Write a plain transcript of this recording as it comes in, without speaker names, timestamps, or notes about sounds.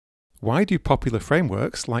Why do popular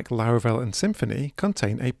frameworks like Laravel and Symfony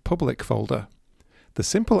contain a public folder? The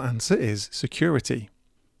simple answer is security.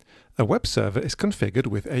 A web server is configured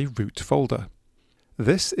with a root folder.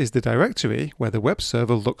 This is the directory where the web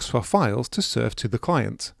server looks for files to serve to the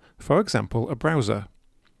client, for example a browser.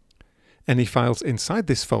 Any files inside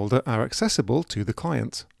this folder are accessible to the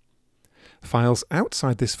client. Files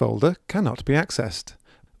outside this folder cannot be accessed,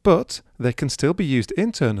 but they can still be used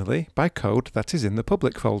internally by code that is in the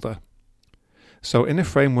public folder. So in a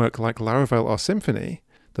framework like Laravel or Symfony,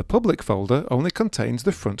 the public folder only contains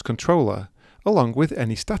the front controller, along with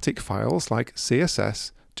any static files like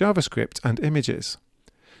CSS, JavaScript and images.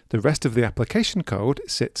 The rest of the application code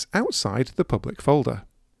sits outside the public folder.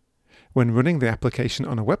 When running the application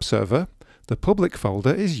on a web server, the public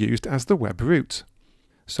folder is used as the web root.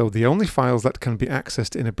 So the only files that can be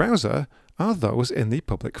accessed in a browser are those in the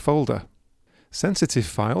public folder. Sensitive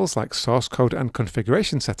files like source code and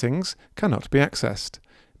configuration settings cannot be accessed,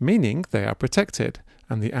 meaning they are protected,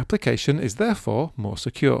 and the application is therefore more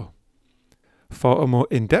secure. For a more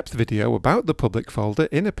in-depth video about the public folder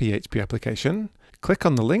in a PHP application, click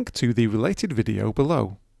on the link to the related video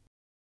below.